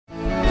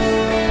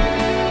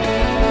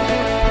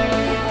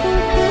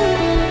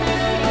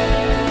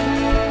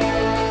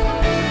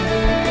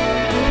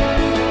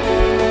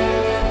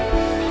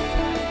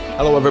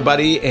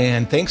everybody,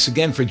 and thanks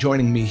again for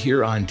joining me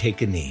here on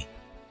Take a Knee.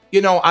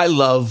 You know, I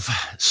love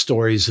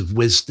stories of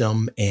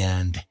wisdom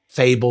and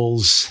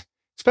fables,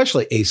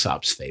 especially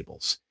Aesop's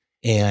fables,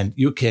 and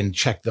you can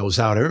check those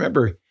out. I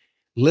remember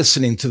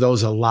listening to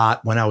those a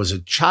lot when I was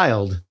a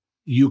child.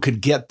 You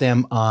could get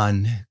them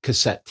on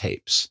cassette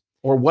tapes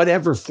or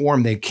whatever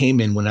form they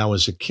came in when I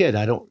was a kid.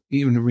 I don't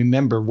even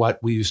remember what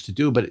we used to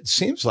do, but it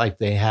seems like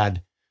they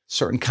had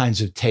certain kinds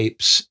of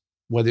tapes,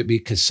 whether it be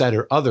cassette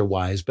or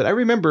otherwise. But I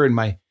remember in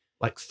my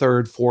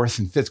third, fourth,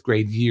 and fifth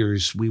grade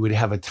years, we would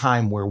have a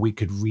time where we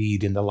could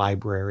read in the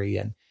library.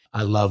 And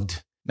I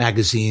loved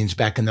magazines.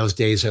 Back in those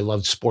days, I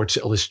loved Sports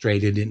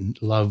Illustrated and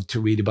loved to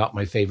read about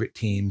my favorite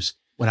teams.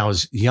 When I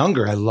was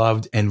younger, I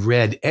loved and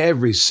read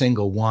every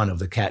single one of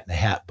the Cat in the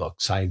Hat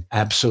books. I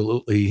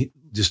absolutely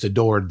just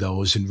adored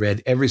those and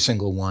read every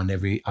single one,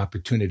 every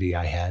opportunity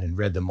I had, and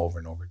read them over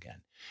and over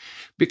again.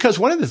 Because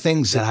one of the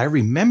things that I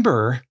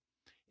remember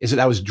is that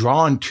I was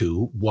drawn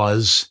to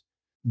was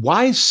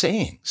wise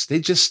sayings.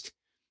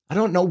 I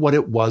don't know what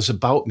it was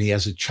about me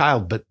as a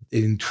child, but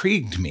it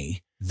intrigued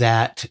me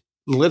that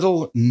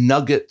little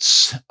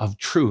nuggets of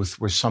truth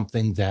were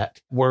something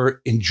that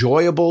were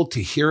enjoyable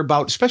to hear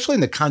about, especially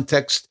in the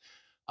context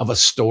of a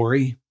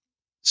story,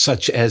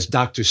 such as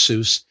Dr.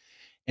 Seuss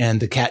and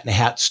the Cat in the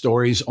Hat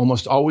stories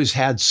almost always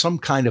had some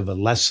kind of a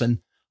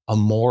lesson, a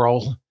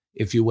moral,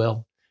 if you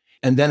will.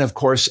 And then, of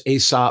course,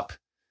 Aesop,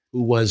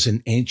 who was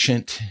an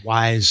ancient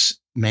wise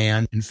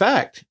man. In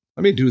fact,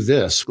 let me do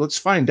this. Let's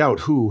find out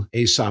who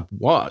Aesop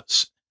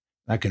was.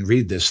 I can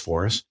read this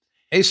for us.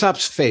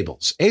 Aesop's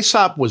Fables.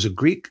 Aesop was a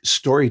Greek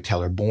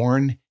storyteller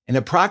born in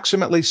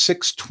approximately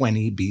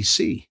 620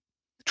 BC.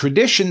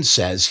 Tradition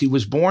says he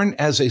was born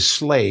as a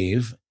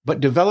slave,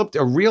 but developed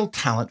a real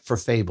talent for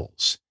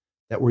fables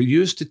that were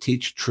used to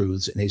teach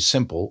truths in a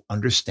simple,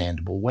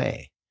 understandable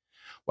way.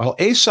 While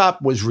Aesop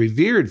was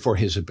revered for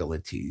his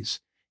abilities,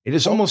 it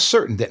is almost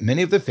certain that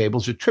many of the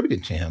fables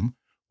attributed to him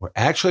were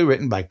actually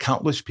written by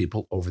countless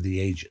people over the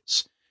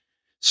ages.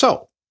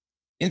 So,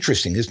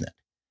 interesting, isn't it?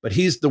 But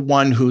he's the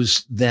one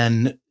who's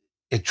then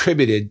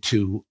attributed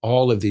to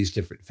all of these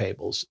different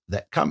fables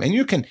that come. And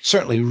you can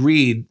certainly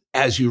read,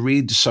 as you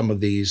read some of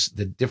these,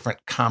 the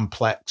different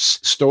complex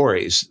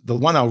stories. The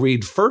one I'll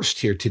read first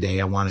here today,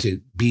 I wanted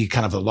to be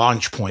kind of a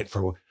launch point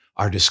for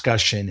our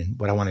discussion and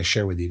what I want to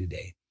share with you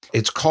today.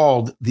 It's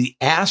called The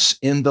Ass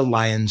in the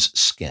Lion's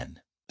Skin.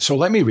 So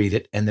let me read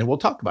it, and then we'll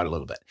talk about it a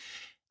little bit.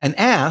 An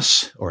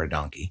ass, or a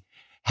donkey,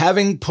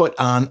 having put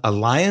on a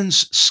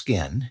lion's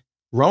skin,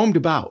 roamed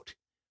about,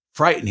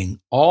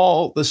 frightening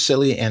all the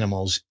silly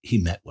animals he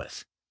met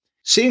with.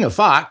 Seeing a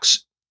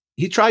fox,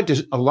 he tried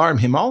to alarm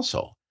him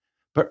also.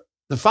 But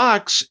the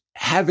fox,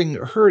 having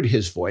heard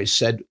his voice,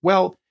 said,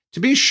 "Well, to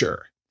be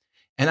sure,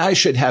 and I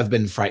should have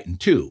been frightened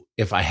too,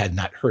 if I had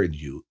not heard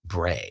you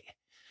bray."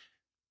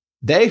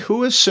 They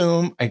who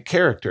assume a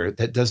character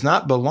that does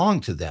not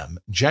belong to them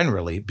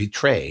generally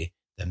betray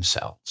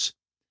themselves.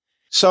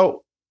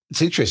 So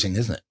it's interesting,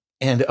 isn't it?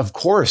 And of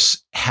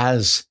course,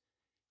 has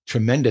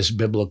tremendous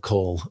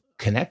biblical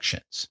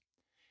connections.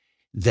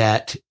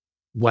 That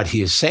what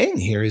he is saying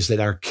here is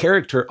that our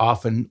character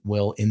often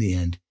will, in the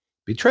end,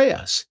 betray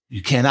us.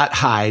 You cannot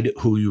hide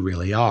who you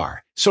really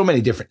are. So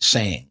many different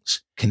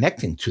sayings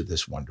connecting to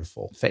this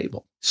wonderful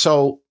fable.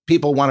 So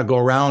people want to go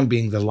around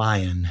being the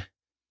lion.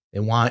 They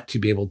want to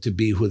be able to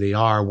be who they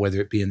are,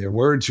 whether it be in their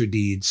words or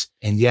deeds.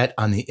 And yet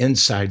on the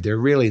inside, they're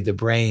really the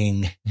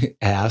braying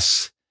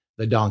ass,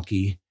 the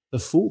donkey, the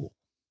fool.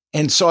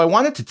 And so I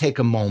wanted to take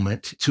a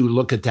moment to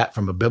look at that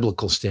from a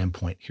biblical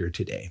standpoint here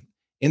today.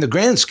 In the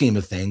grand scheme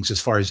of things,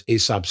 as far as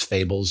Aesop's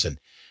fables and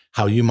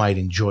how you might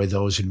enjoy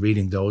those and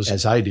reading those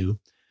as I do,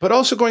 but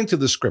also going to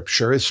the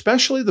scripture,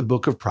 especially the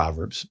book of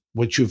Proverbs,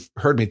 which you've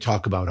heard me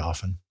talk about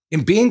often,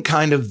 in being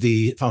kind of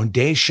the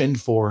foundation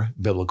for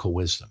biblical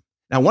wisdom.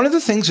 Now, one of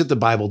the things that the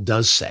Bible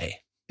does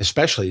say,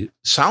 especially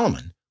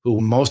Solomon,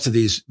 who most of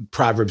these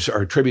Proverbs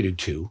are attributed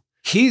to,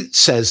 he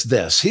says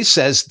this. He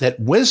says that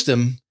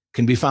wisdom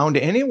can be found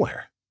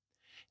anywhere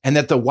and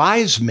that the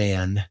wise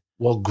man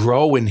will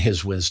grow in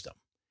his wisdom.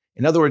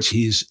 In other words,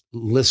 he's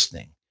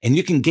listening. And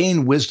you can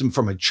gain wisdom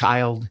from a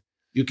child.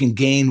 You can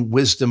gain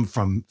wisdom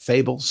from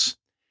fables.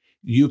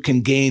 You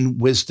can gain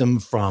wisdom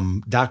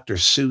from Dr.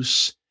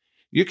 Seuss.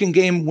 You can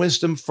gain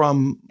wisdom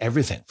from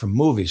everything, from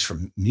movies,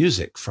 from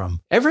music,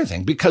 from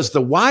everything, because the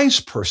wise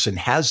person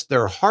has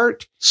their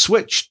heart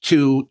switched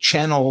to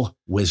channel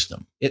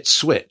wisdom. It's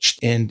switched.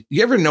 And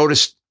you ever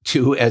notice,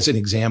 too, as an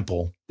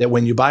example, that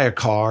when you buy a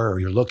car or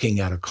you're looking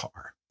at a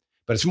car,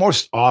 but it's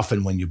most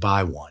often when you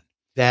buy one,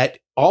 that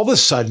all of a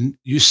sudden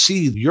you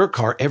see your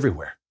car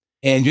everywhere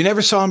and you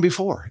never saw them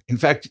before. In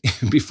fact,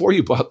 before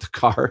you bought the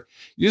car,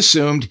 you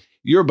assumed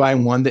you're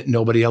buying one that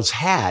nobody else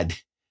had.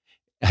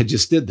 I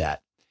just did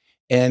that.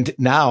 And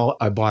now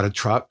I bought a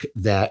truck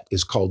that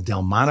is called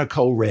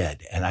Delmonico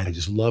Red. And I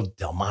just love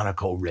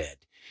Delmonico Red.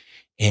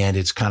 And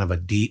it's kind of a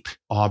deep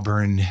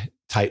auburn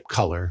type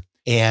color.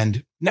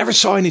 And never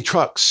saw any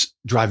trucks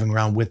driving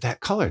around with that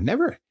color.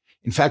 Never.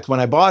 In fact, when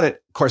I bought it,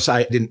 of course,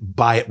 I didn't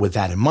buy it with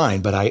that in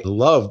mind, but I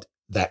loved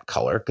that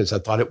color because I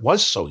thought it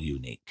was so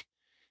unique.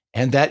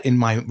 And that in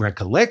my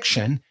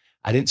recollection,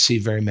 I didn't see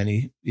very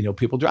many,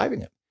 people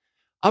driving it.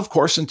 Of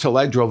course, until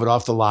I drove it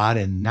off the lot.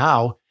 And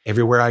now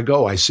everywhere I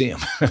go, I see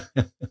them.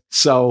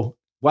 So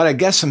what I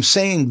guess I'm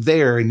saying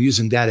there and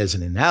using that as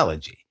an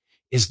analogy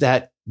is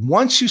that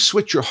once you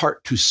switch your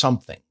heart to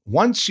something,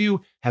 once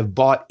you have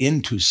bought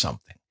into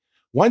something,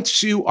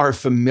 once you are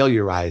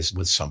familiarized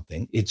with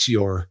something, it's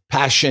your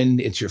passion,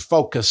 it's your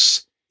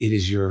focus, it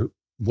is your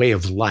way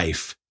of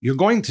life, you're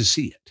going to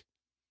see it.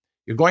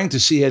 You're going to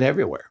see it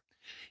everywhere.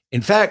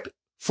 In fact,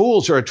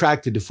 fools are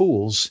attracted to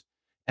fools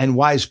and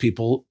wise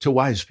people to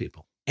wise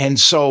people. And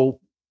so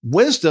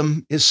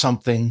wisdom is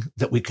something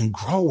that we can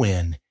grow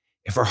in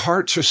if our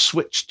hearts are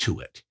switched to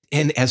it.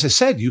 And as I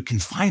said, you can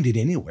find it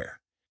anywhere.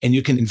 And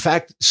you can, in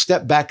fact,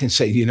 step back and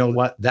say, you know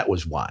what, that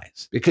was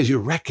wise because you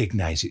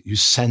recognize it, you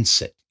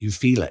sense it, you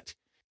feel it.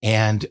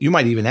 And you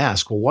might even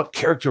ask, well, what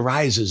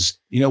characterizes,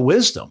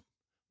 wisdom?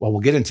 Well,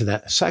 we'll get into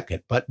that in a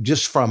second. But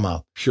just from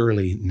a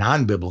purely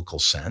non-biblical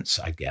sense,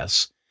 I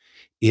guess,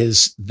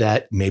 is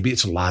that maybe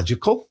it's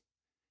logical,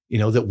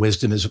 that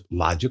wisdom is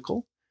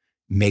logical,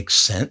 makes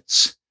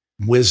sense.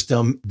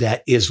 Wisdom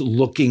that is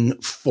looking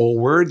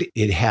forward.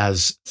 It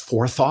has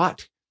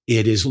forethought.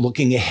 It is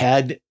looking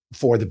ahead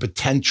for the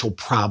potential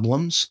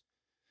problems.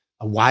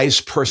 A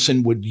wise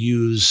person would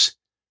use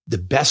the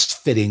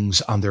best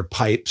fittings on their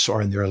pipes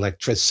or in their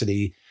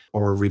electricity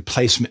or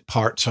replacement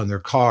parts on their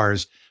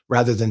cars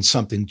rather than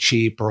something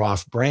cheap or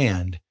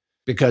off-brand,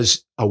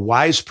 because a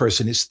wise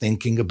person is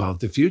thinking about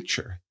the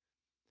future.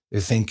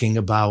 They're thinking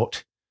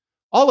about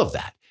all of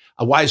that.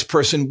 A wise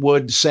person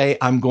would say,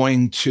 I'm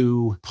going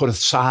to put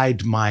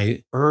aside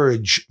my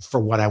urge for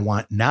what I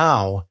want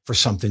now for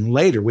something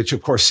later, which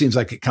of course seems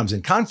like it comes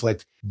in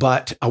conflict.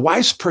 But a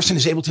wise person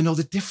is able to know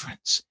the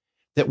difference,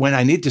 that when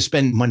I need to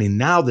spend money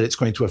now, that it's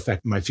going to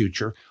affect my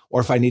future,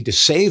 or if I need to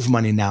save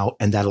money now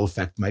and that'll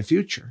affect my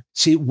future.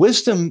 See,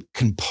 wisdom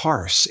can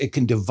parse, it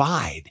can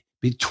divide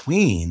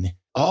between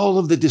all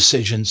of the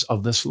decisions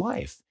of this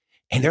life.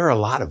 And there are a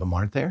lot of them,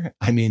 aren't there?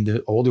 I mean,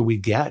 the older we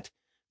get,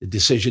 the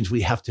decisions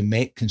we have to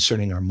make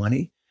concerning our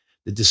money,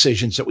 the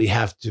decisions that we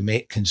have to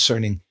make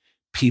concerning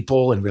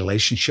people and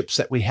relationships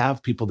that we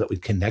have, people that we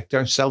connect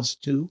ourselves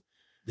to,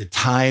 the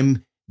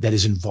time that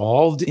is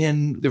involved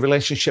in the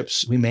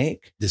relationships we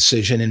make,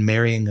 decision in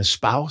marrying a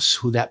spouse,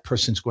 who that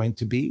person's going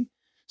to be.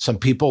 Some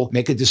people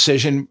make a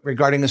decision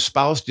regarding a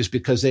spouse just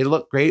because they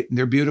look great and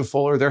they're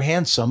beautiful or they're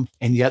handsome,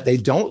 and yet they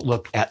don't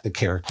look at the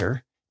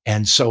character.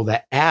 And so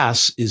the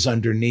ass is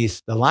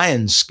underneath the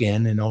lion's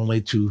skin and only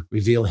to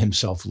reveal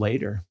himself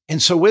later.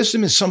 And so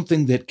wisdom is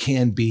something that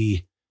can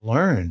be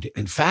learned.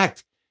 In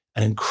fact,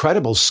 an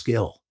incredible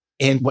skill.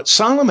 And what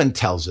Solomon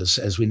tells us,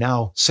 as we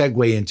now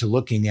segue into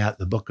looking at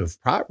the book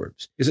of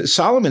Proverbs, is that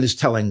Solomon is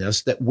telling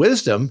us that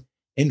wisdom,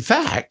 in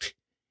fact,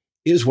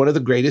 is one of the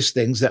greatest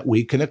things that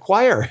we can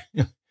acquire.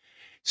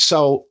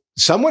 So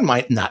someone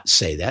might not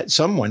say that.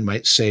 Someone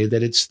might say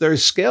that it's their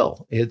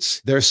skill, it's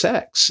their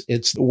sex,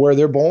 it's where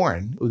they're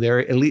born,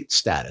 their elite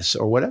status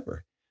or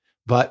whatever.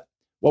 But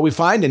what we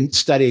find in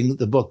studying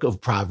the book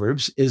of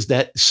Proverbs is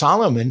that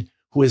Solomon,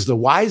 who is the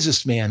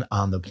wisest man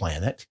on the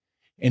planet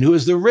and who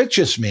is the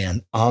richest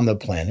man on the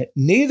planet,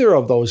 neither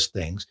of those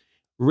things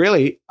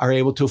really are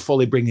able to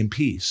fully bring him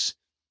peace.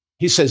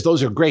 He says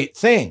those are great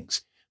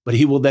things, but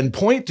he will then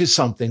point to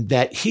something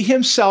that he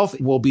himself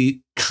will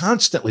be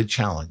constantly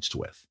challenged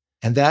with.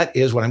 And that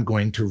is what I'm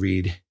going to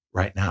read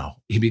right now.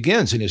 He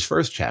begins in his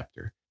first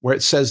chapter where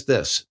it says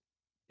this.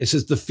 It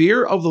says, the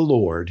fear of the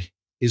Lord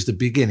is the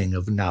beginning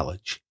of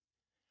knowledge,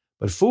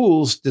 but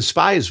fools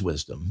despise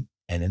wisdom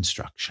and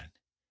instruction.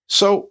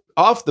 So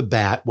off the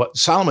bat, what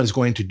Solomon is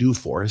going to do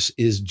for us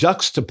is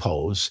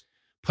juxtapose,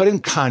 put in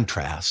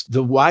contrast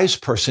the wise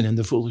person and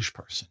the foolish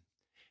person,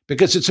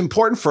 because it's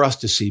important for us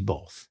to see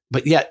both.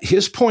 But yet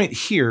his point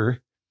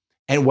here,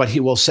 and what he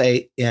will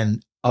say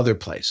in other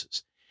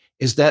places,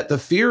 is that the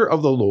fear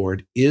of the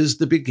Lord is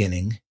the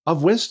beginning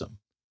of wisdom,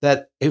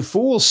 that a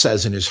fool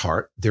says in his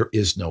heart, there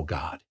is no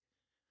God.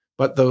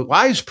 But the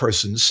wise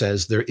person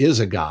says there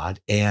is a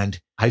God, and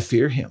I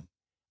fear him.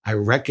 I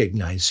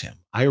recognize him.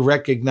 I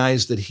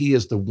recognize that he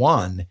is the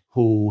one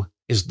who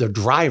is the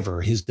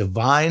driver. His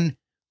divine,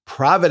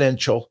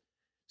 providential,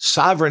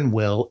 sovereign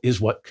will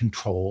is what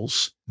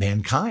controls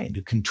mankind.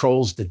 It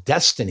controls the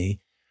destiny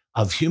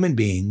of human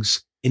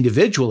beings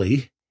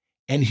individually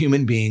and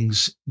human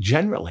beings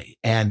generally,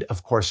 and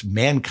of course,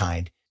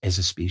 mankind as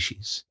a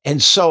species.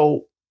 And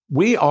so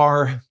we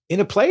are in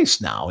a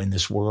place now in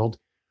this world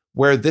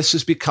where this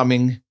is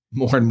becoming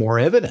more and more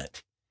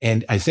evident.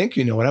 And I think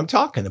you know what I'm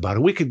talking about.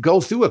 We could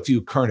go through a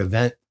few current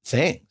event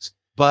things,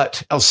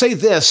 but I'll say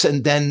this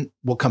and then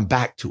we'll come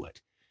back to it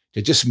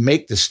to just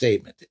make the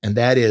statement. And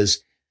that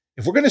is,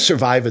 if we're going to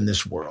survive in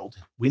this world,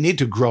 we need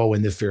to grow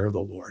in the fear of the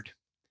Lord.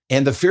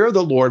 And the fear of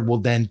the Lord will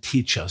then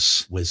teach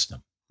us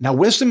wisdom. Now,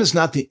 wisdom is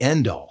not the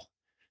end all,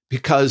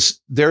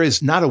 because there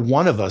is not a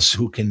one of us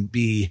who can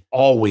be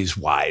always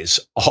wise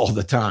all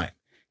the time.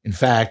 In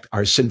fact,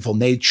 our sinful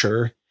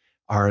nature,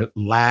 our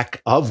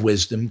lack of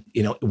wisdom,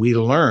 we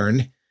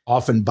learn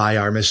often by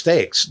our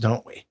mistakes,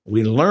 don't we?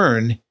 We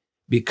learn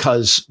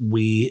because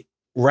we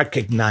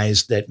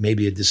recognize that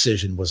maybe a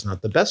decision was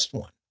not the best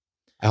one.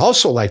 I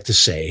also like to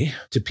say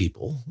to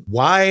people,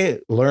 why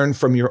learn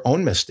from your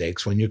own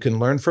mistakes when you can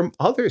learn from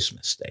others'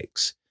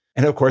 mistakes?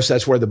 And of course,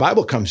 that's where the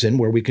Bible comes in,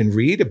 where we can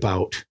read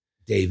about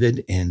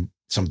David and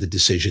some of the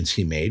decisions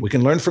he made. We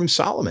can learn from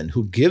Solomon,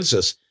 who gives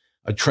us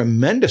a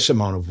tremendous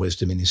amount of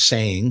wisdom in his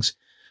sayings,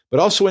 but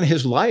also in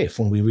his life.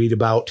 When we read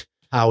about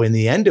how in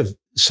the end of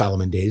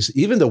Solomon's days,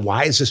 even the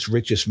wisest,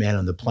 richest man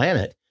on the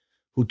planet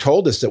who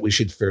told us that we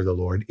should fear the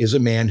Lord is a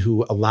man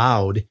who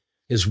allowed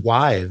his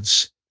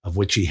wives, of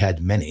which he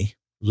had many,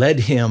 led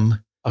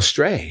him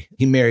astray.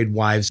 He married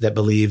wives that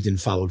believed and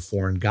followed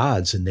foreign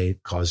gods, and they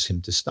caused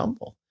him to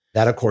stumble.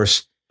 That, of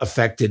course,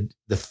 affected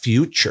the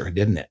future,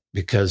 didn't it?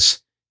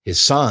 Because his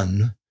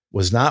son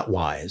was not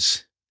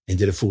wise and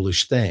did a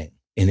foolish thing.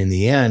 And in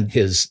the end,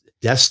 his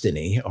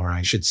destiny, or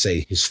I should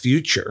say his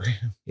future,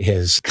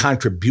 his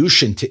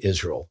contribution to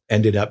Israel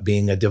ended up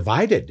being a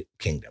divided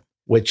kingdom,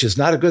 which is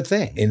not a good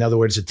thing. In other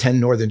words, the 10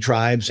 northern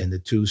tribes and the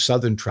 2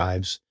 southern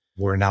tribes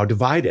were now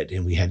divided,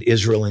 and we had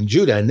Israel and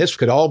Judah, and this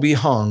could all be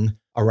hung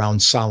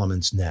around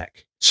Solomon's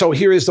neck. So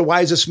here is the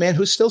wisest man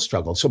who still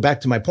struggled. So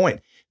back to my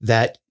point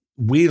that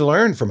we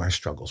learn from our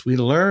struggles. We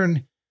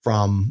learn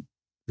from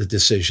the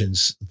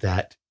decisions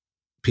that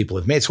people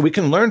have made. So we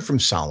can learn from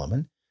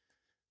Solomon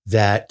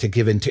that to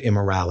give into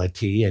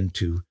immorality and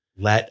to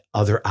let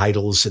other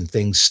idols and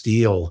things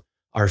steal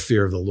our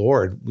fear of the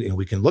Lord.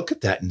 We can look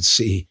at that and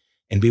see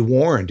and be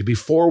warned, to be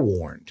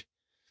forewarned,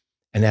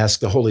 and ask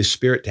the Holy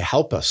Spirit to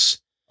help us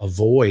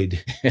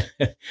avoid,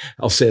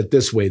 I'll say it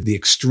this way, the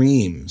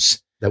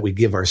extremes that we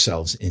give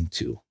ourselves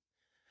into.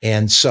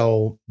 And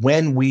so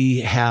when we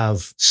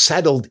have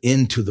settled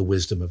into the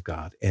wisdom of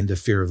God and the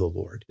fear of the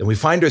Lord, then we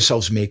find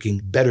ourselves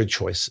making better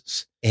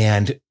choices,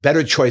 and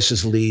better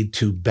choices lead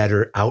to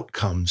better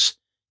outcomes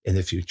in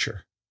the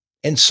future.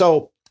 And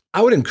so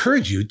I would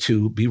encourage you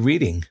to be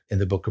reading in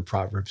the book of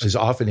Proverbs as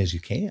often as you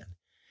can,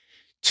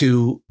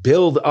 to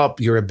build up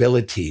your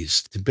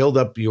abilities, to build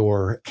up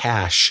your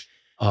cache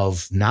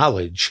of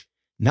knowledge,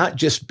 not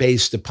just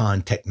based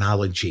upon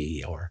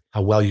technology or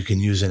how well you can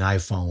use an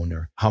iPhone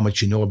or how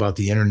much you know about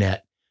the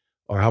internet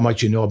or how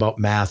much you know about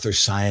math or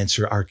science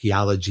or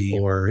archaeology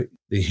or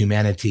the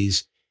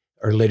humanities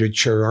or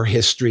literature or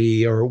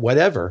history or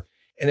whatever.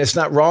 And it's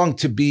not wrong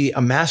to be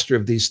a master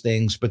of these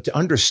things, but to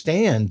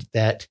understand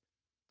that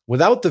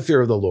without the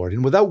fear of the Lord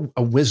and without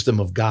a wisdom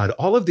of God,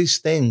 all of these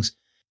things,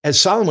 as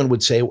Solomon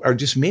would say, are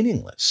just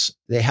meaningless.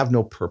 They have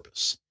no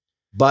purpose.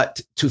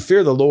 But to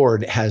fear the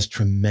Lord has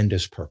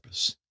tremendous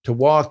purpose. To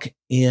walk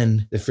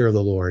in the fear of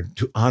the Lord,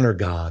 to honor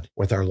God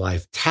with our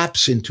life,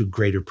 taps into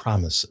greater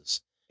promises.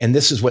 And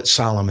this is what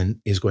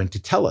Solomon is going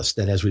to tell us,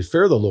 that as we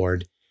fear the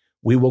Lord,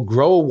 we will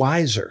grow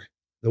wiser.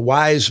 The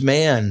wise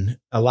man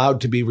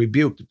allowed to be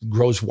rebuked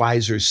grows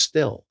wiser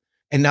still.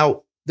 And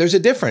now there's a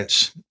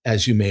difference,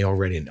 as you may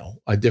already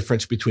know, a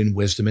difference between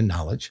wisdom and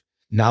knowledge.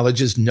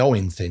 Knowledge is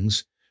knowing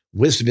things.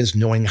 Wisdom is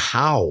knowing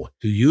how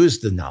to use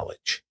the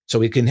knowledge. So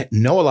we can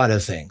know a lot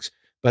of things,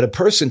 but a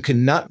person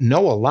cannot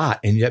know a lot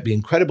and yet be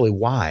incredibly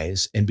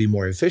wise and be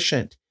more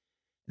efficient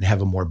and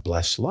have a more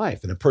blessed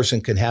life. And a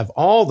person can have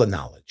all the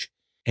knowledge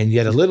and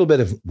yet a little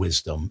bit of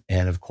wisdom.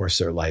 And of course,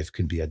 their life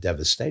can be a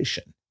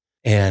devastation.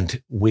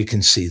 And we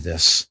can see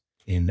this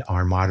in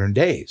our modern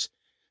days.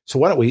 So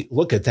why don't we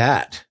look at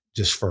that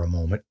just for a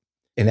moment?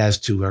 And as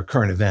to our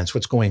current events,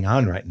 what's going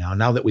on right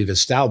now that we've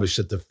established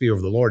that the fear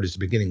of the Lord is the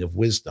beginning of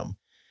wisdom,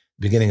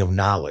 beginning of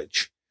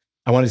knowledge.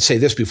 I wanted to say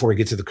this before we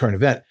get to the current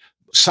event.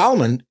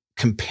 Solomon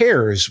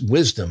compares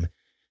wisdom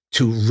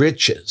to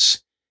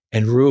riches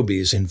and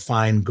rubies and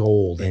fine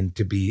gold and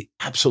to be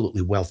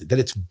absolutely wealthy, that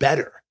it's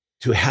better.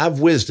 To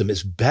have wisdom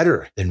is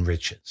better than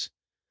riches.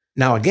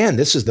 Now, again,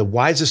 this is the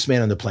wisest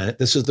man on the planet.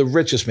 This is the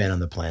richest man on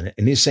the planet.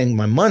 And he's saying,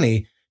 my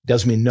money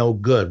does me no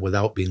good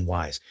without being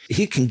wise.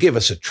 He can give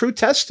us a true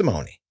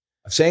testimony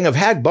of saying, I've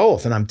had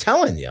both, and I'm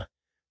telling you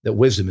that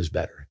wisdom is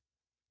better.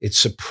 It's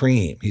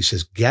supreme. He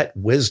says, get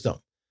wisdom.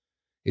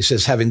 He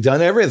says, having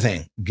done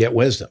everything, get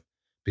wisdom,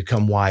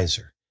 become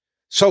wiser.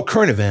 So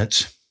current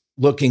events,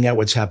 looking at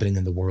what's happening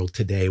in the world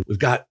today, we've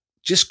got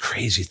just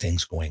crazy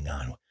things going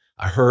on.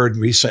 I heard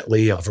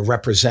recently of a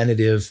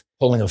representative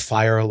pulling a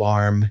fire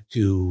alarm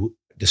to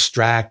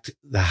distract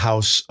the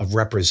House of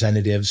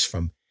Representatives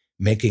from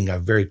making a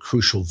very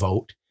crucial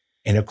vote.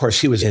 And of course,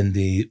 he was in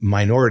the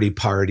minority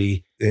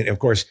party. And of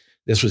course,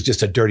 this was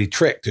just a dirty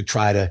trick to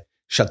try to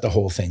shut the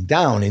whole thing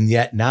down. And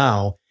yet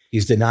now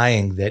he's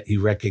denying that he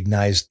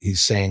recognized,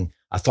 he's saying,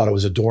 I thought it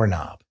was a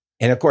doorknob.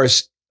 And of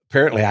course,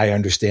 apparently I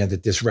understand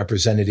that this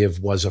representative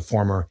was a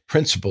former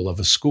principal of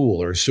a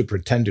school or a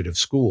superintendent of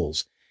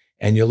schools.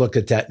 And you look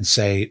at that and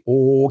say,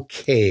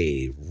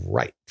 okay,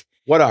 right.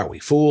 What are we,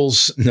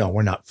 fools? No,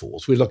 we're not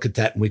fools. We look at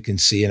that and we can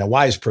see, and a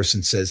wise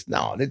person says,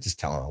 no, they're just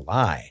telling a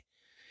lie.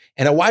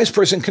 And a wise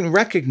person can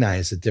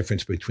recognize the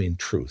difference between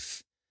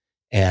truth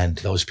and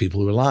those people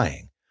who are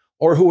lying,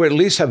 or who at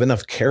least have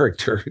enough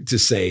character to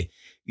say,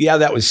 yeah,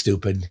 that was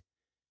stupid.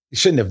 You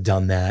shouldn't have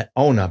done that.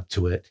 Own up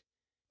to it.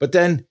 But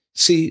then,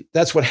 see,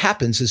 that's what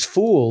happens is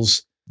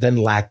fools then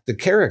lack the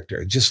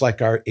character, just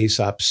like our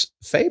Aesop's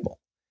fable,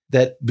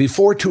 that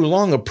before too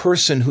long, a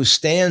person who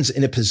stands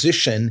in a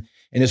position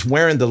and is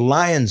wearing the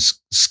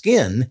lion's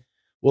skin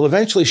will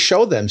eventually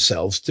show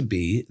themselves to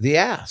be the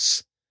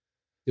ass,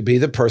 to be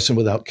the person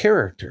without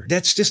character.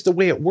 That's just the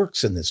way it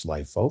works in this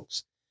life,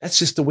 folks. That's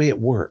just the way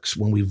it works.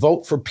 When we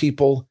vote for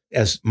people,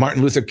 as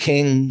Martin Luther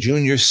King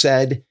Jr.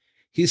 said,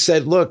 he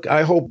said, look,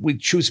 I hope we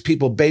choose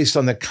people based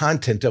on the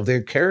content of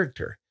their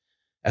character,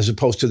 as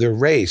opposed to their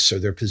race or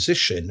their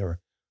position or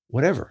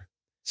whatever.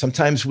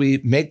 Sometimes we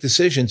make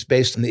decisions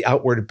based on the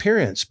outward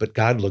appearance, but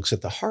God looks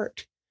at the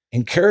heart.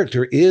 And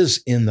character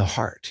is in the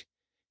heart.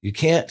 You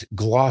can't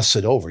gloss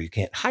it over. You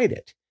can't hide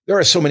it. There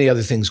are so many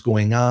other things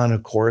going on,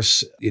 of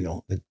course,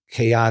 the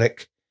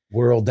chaotic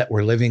world that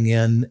we're living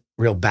in,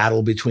 real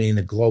battle between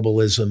the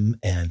globalism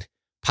and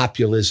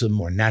populism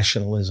or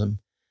nationalism,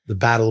 the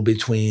battle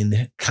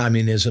between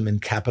communism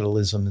and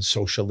capitalism and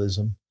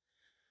socialism.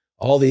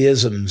 All the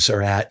isms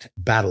are at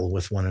battle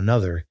with one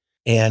another.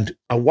 And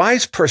a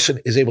wise person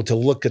is able to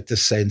look at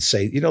this and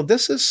say,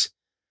 this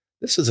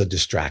is a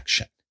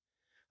distraction.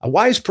 A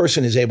wise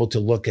person is able to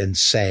look and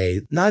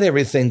say, not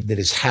everything that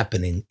is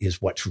happening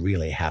is what's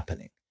really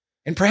happening.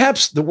 And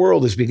perhaps the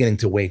world is beginning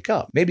to wake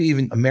up. Maybe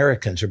even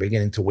Americans are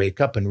beginning to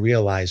wake up and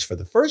realize for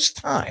the first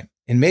time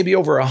in maybe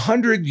over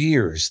 100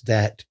 years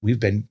that we've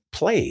been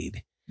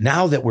played.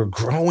 Now that we're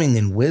growing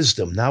in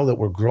wisdom, now that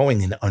we're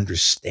growing in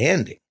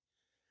understanding,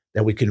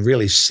 that we can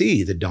really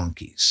see the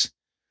donkeys.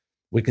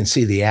 We can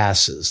see the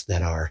asses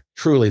that are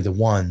truly the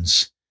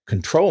ones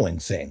controlling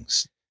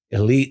things.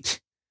 Elite,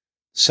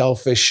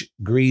 selfish,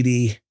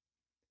 greedy,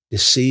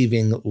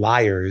 deceiving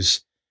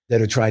liars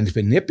that are trying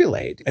to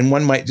manipulate. And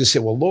one might just say,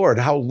 well, Lord,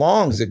 how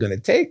long is it going to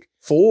take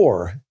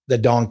for the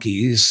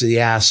donkeys, the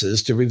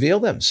asses, to reveal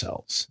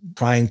themselves,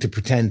 trying to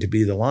pretend to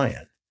be the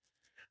lion?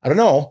 I don't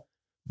know.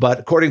 But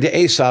according to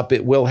Aesop,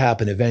 it will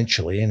happen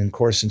eventually. And of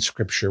course, in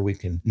Scripture, we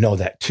can know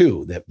that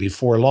too, that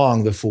before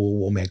long, the fool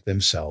will make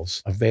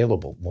themselves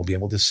available. We'll be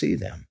able to see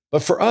them.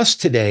 But for us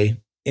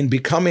today, in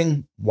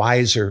becoming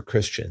wiser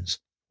Christians,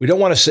 we don't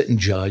want to sit and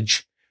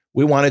judge.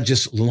 We want to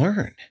just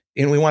learn.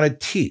 And we want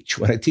to teach.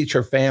 We want to teach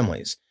our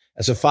families.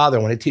 As a father,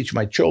 I want to teach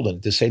my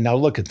children to say, now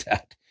look at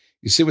that.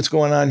 You see what's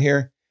going on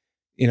here?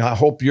 I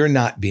hope you're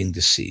not being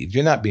deceived.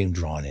 You're not being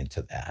drawn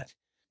into that.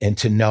 And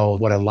to know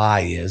what a lie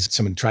is,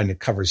 someone trying to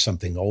cover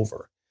something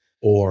over,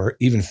 or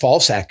even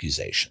false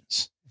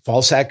accusations.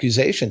 False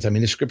accusations.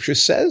 The Scripture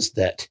says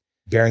that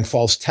bearing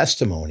false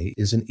testimony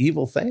is an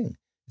evil thing.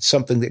 It's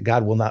something that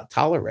God will not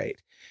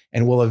tolerate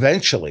and will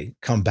eventually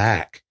come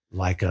back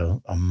like a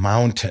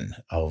mountain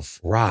of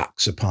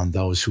rocks upon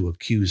those who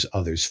accuse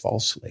others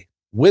falsely.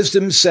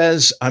 Wisdom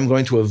says, I'm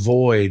going to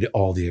avoid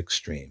all the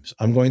extremes.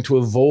 I'm going to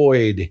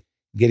avoid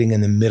getting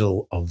in the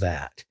middle of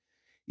that.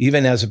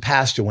 Even as a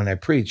pastor, when I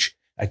preach,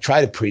 I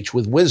try to preach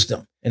with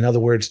wisdom. In other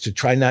words, to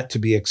try not to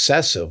be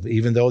excessive,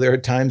 even though there are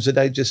times that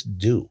I just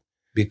do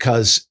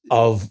because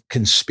of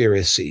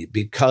conspiracy,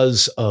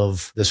 because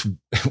of this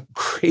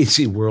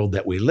crazy world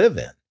that we live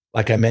in.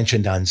 Like I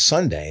mentioned on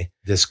Sunday,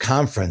 this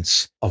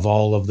conference of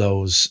all of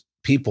those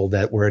people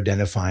that were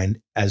identified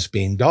as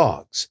being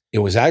dogs. It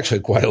was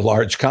actually quite a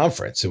large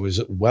conference. It was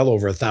well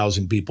over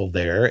 1,000 people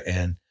there,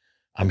 and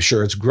I'm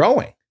sure it's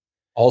growing.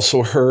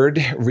 Also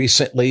heard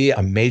recently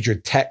a major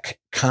tech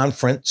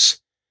conference.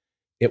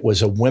 It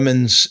was a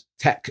women's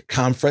tech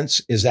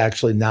conference, is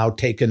actually now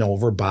taken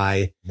over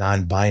by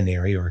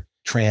non-binary or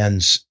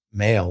trans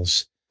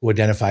males who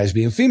identify as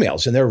being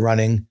females. And they're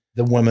running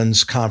the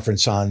women's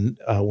conference on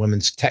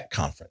women's tech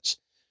conference.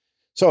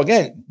 So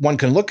again, one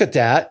can look at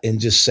that and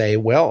just say,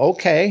 well,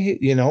 okay,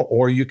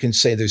 or you can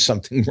say there's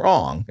something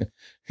wrong.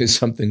 There's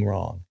something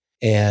wrong.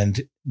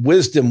 And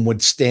wisdom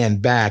would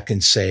stand back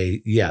and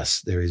say,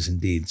 yes, there is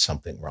indeed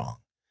something wrong.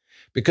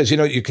 Because,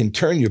 you can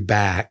turn your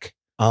back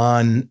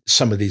on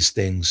some of these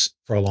things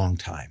for a long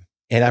time.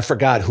 And I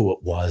forgot who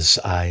it was.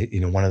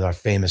 One of our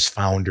famous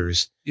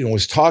founders,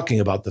 was talking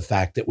about the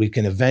fact that we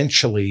can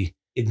eventually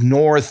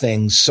ignore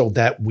things so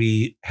that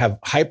we have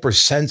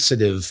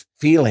hypersensitive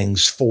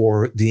feelings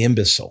for the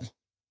imbecile.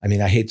 I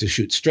hate to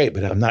shoot straight,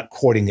 but I'm not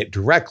quoting it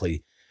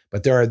directly.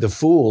 But there are the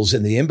fools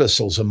and the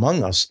imbeciles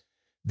among us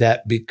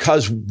that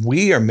because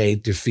we are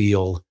made to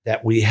feel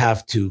that we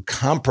have to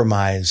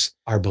compromise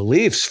our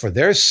beliefs for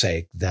their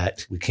sake,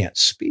 that we can't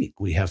speak.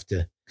 We have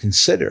to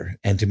consider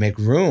and to make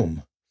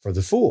room for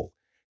the fool.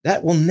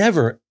 That will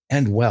never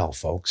end well,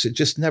 folks. It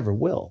just never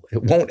will.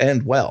 It won't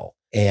end well.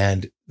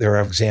 And there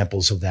are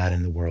examples of that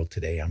in the world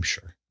today, I'm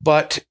sure.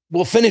 But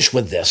we'll finish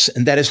with this,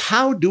 and that is,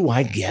 how do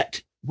I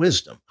get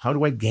wisdom? How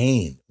do I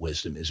gain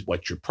wisdom is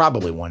what you're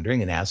probably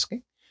wondering and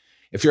asking.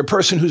 If you're a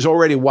person who's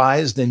already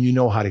wise, then you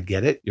know how to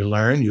get it. You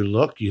learn, you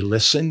look, you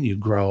listen, you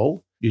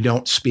grow. You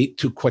don't speak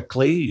too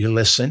quickly. You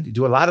listen. You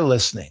do a lot of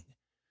listening.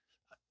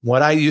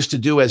 What I used to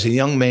do as a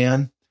young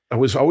man, I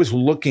was always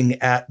looking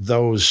at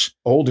those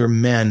older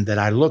men that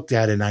I looked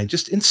at, and I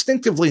just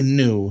instinctively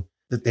knew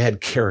that they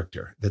had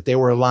character, that they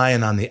were a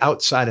lion on the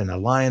outside and a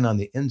lion on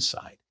the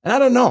inside. And I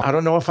don't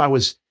know if I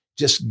was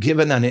just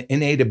given an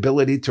innate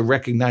ability to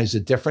recognize the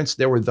difference.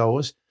 There were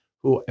those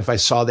who, if I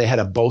saw they had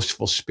a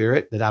boastful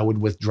spirit, that I would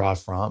withdraw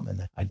from,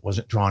 and I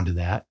wasn't drawn to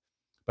that.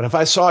 But if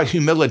I saw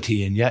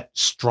humility and yet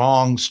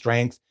strong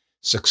strength,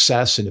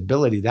 success, and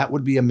ability, that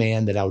would be a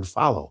man that I would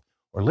follow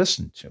or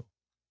listen to.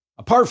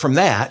 Apart from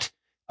that,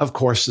 of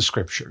course, the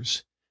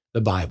scriptures,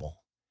 the Bible.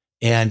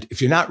 And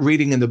if you're not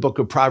reading in the book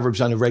of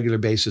Proverbs on a regular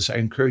basis, I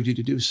encourage you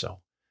to do so,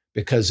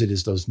 because it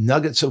is those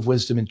nuggets of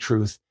wisdom and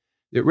truth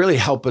that really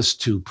help us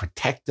to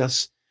protect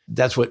us.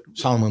 That's what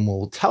Solomon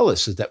will tell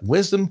us, is that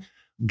wisdom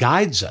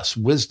guides us,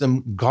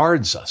 wisdom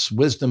guards us,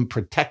 wisdom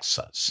protects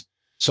us,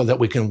 so that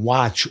we can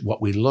watch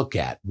what we look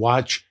at,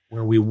 watch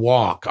where we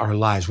walk our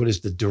lives. What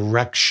is the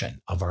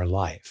direction of our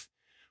life?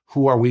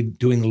 Who are we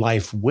doing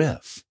life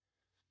with?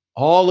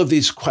 All of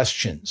these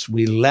questions,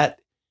 we let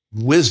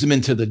wisdom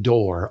into the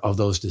door of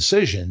those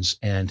decisions,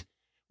 and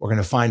we're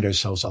going to find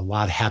ourselves a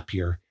lot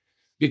happier,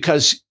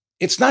 because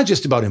it's not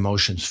just about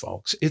emotions,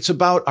 folks. It's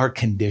about our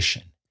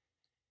condition.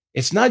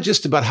 It's not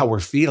just about how we're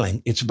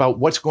feeling. It's about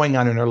what's going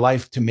on in our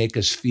life to make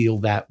us feel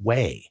that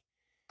way.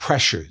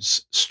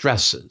 Pressures,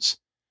 stresses,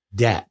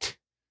 debt,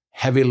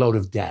 heavy load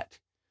of debt,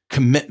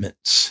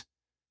 commitments,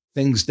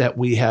 things that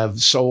we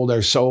have sold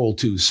our soul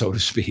to, so to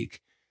speak,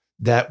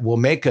 that will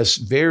make us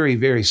very,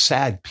 very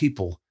sad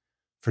people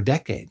for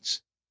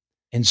decades.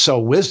 And so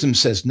wisdom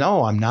says,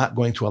 no, I'm not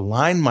going to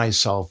align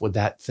myself with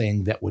that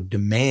thing that would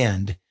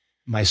demand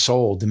my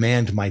soul,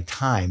 demand my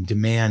time,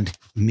 demand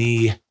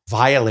me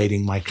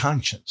violating my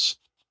conscience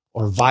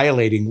or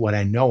violating what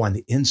I know on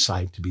the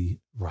inside to be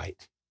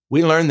right.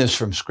 We learn this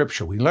from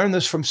Scripture. We learn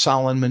this from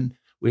Solomon.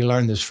 We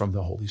learn this from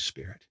the Holy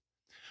Spirit.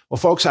 Well,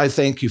 folks, I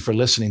thank you for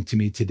listening to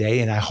me today,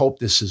 and I hope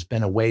this has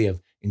been a way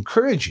of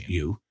encouraging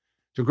you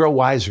to grow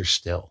wiser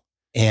still.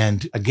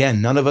 And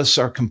again, none of us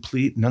are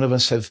complete. None of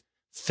us have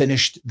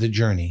finished the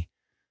journey.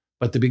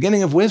 But the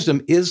beginning of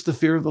wisdom is the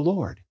fear of the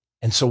Lord.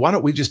 And so why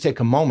don't we just take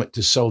a moment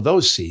to sow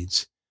those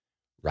seeds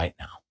right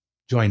now?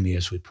 Join me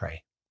as we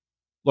pray.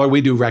 Lord,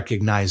 we do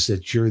recognize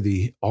that you're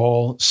the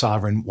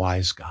all-sovereign,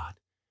 wise God.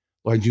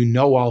 Lord, you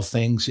know all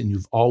things, and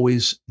you've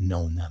always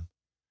known them.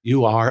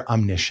 You are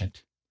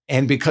omniscient.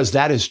 And because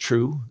that is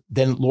true,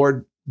 then,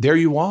 Lord, there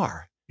you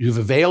are. You've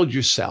availed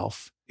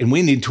yourself, and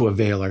we need to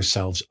avail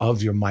ourselves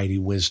of your mighty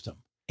wisdom.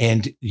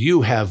 And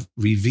you have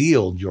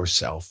revealed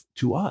yourself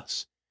to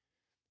us.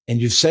 And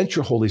you've sent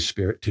your Holy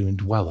Spirit to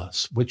indwell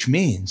us, which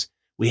means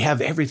we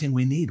have everything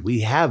we need.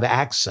 We have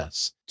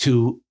access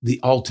to the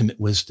ultimate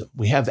wisdom.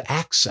 We have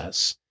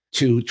access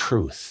to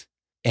truth.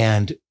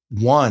 And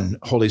one,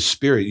 Holy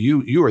Spirit,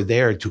 you are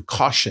there to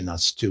caution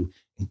us, to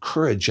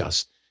encourage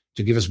us,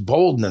 to give us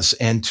boldness,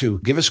 and to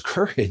give us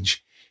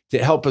courage,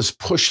 to help us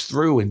push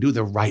through and do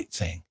the right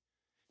thing,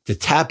 to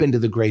tap into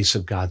the grace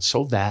of God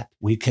so that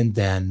we can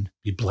then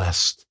be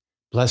blessed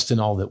in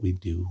all that we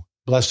do,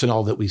 blessed in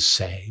all that we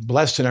say,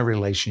 blessed in our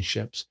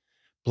relationships,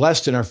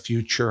 blessed in our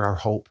future, our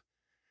hope,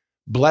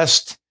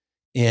 blessed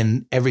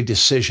in every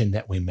decision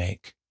that we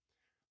make.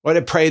 Lord,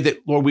 I pray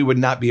that, Lord, we would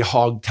not be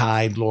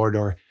hogtied, Lord,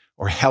 or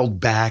held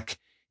back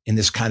in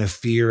this kind of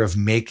fear of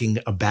making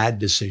a bad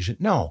decision.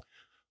 No,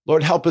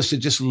 Lord, help us to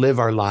just live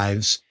our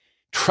lives,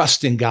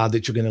 trusting, God,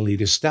 that you're going to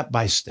lead us step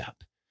by step.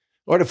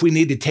 Lord, if we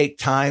need to take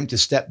time to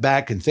step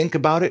back and think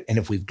about it, and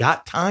if we've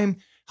got time,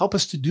 help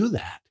us to do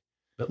that.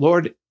 But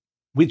Lord,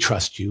 we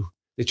trust you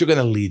that you're going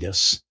to lead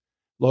us.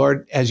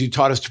 Lord, as you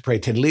taught us to pray,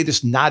 to lead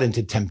us not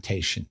into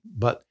temptation,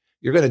 but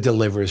you're going to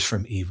deliver us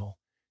from evil.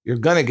 You're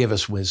going to give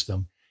us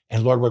wisdom.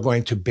 And Lord, we're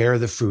going to bear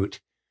the fruit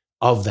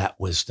of that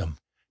wisdom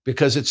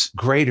because it's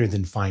greater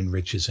than fine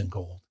riches and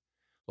gold.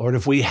 Lord,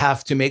 if we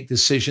have to make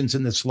decisions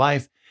in this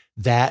life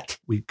that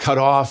we cut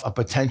off a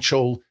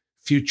potential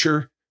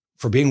future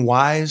for being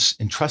wise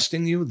and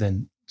trusting you,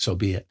 then so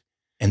be it.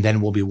 And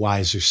then we'll be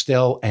wiser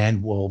still,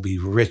 and we'll be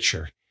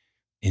richer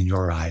in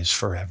your eyes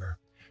forever.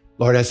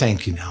 Lord, I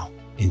thank you now.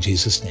 In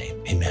Jesus'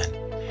 name,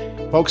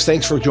 amen. Folks,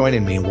 thanks for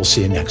joining me, and we'll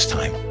see you next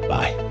time.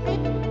 Bye.